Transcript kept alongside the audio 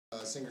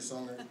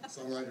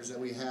singer-songwriters that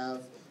we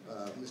have,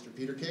 Mr.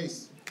 Peter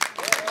Case.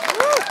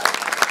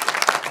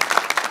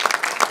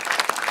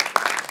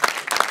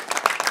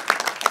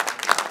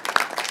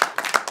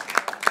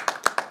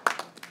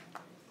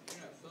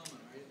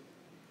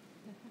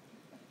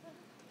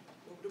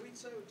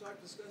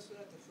 Discuss that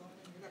at the filming?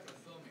 You're not going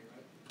to film me,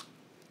 right?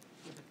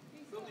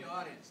 Film the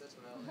audience, that's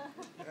what I like.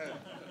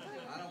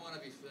 I don't want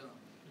to be filmed.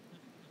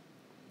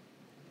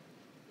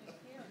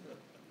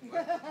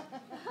 What?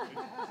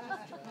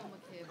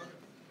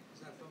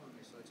 He's not filming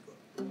me, so it's cool.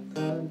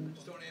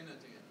 Just don't aim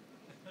that thing at me.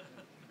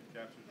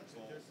 Capture the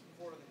soul. There's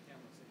 4 of the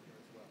cameras in here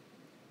as well.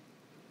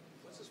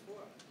 What's this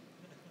for?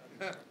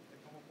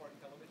 Tacoma Park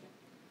Television?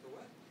 For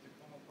what?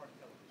 Tacoma Park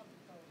Television.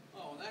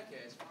 Oh, in that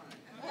case, fine.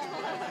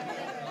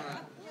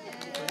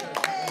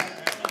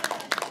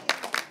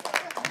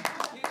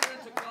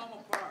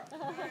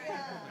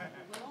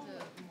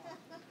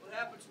 What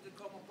happens to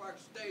Tacoma Park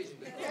stays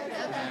there.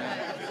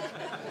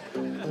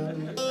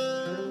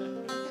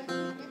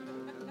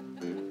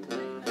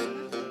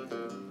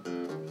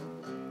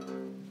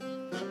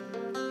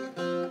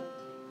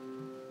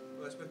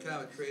 Well, it's been kind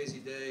of a crazy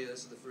day. This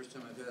is the first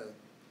time I've had a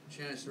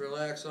chance to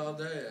relax all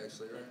day,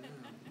 actually, right now.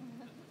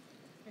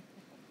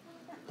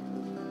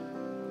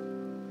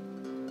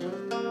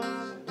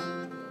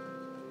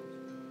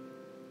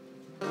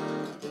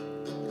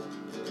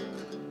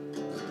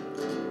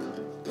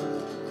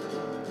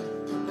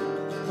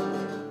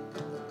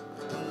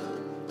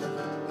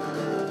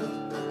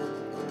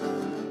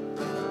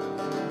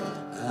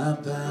 I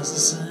passed the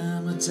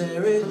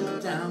cemetery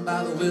down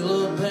by the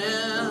willow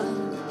pen.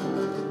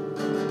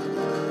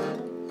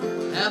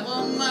 Have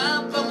a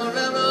map on the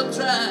railroad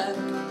track.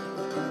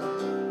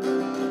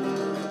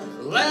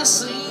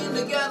 Last seen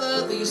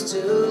together, these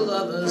two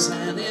lovers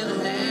hand in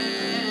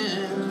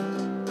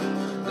hand.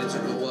 They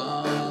took a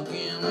walk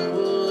in the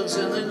woods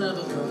and they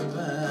never come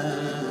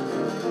back.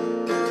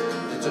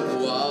 They took a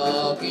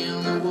walk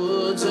in the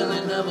woods and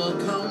they never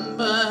come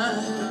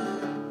back.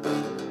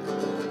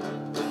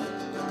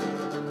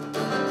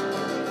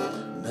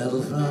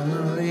 Metal from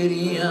the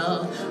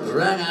radio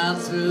rang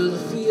out through the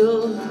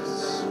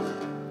fields.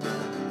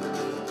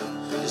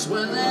 Just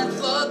when they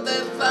thought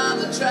they'd found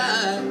the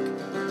track,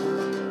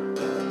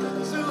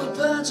 through a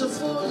patch of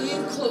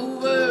 4-leaf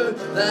clover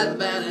that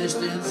vanished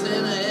in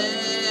thin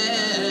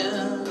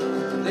air.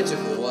 They took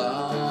a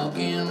walk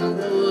in the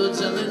woods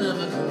and they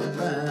never come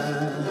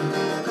back.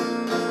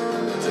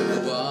 They took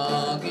a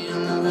walk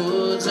in the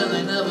woods and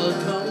they never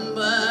come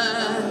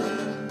back.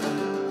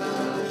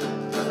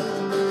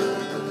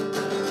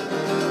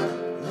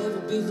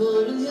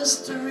 Before in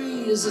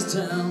history is this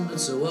town been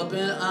so up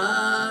in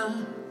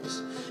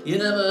arms. You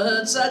never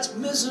heard such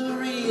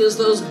misery as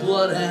those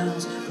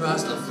bloodhounds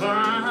cross the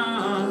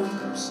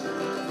farms.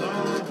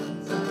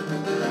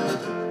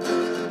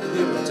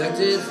 Be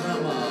protected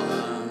from all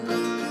harm.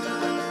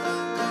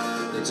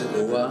 They took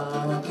a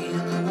walk in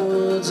the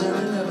woods and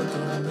they never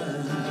come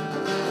back.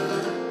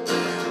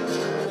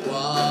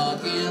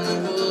 Walk in the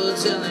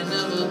woods and they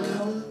never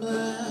come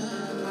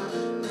back.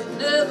 They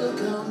never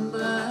come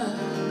back.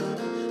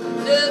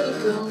 Never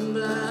come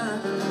back.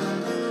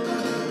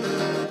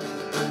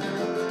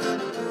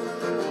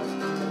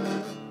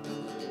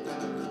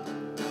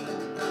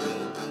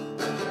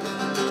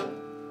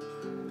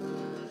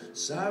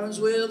 Sirens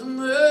wailed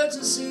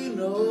emergency,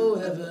 no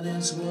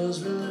evidence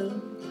was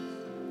renewed.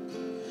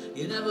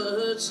 You never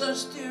heard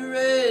such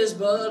theories,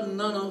 but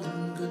none of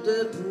them could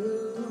they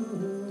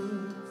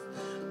prove.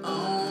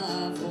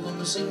 Oh, for the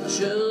missing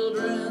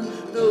children,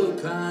 no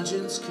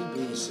conscience could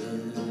be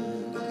sued.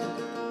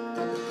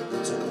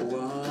 They took a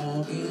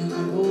walk in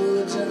the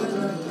woods and they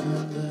never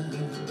come back.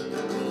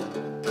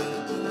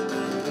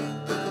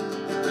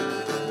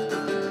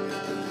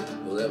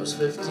 Well, that was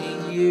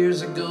 15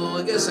 years ago.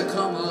 I guess I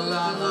come a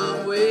long,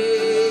 long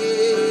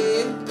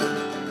way.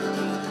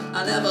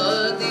 I never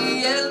heard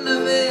the end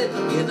of it,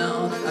 you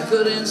know, I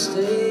couldn't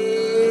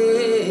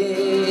stay.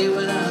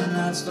 When I'm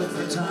not stuck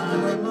for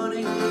time or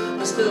money,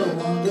 I still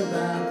wonder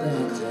about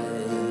that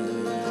day.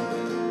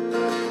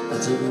 I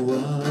took a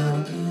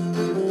walk in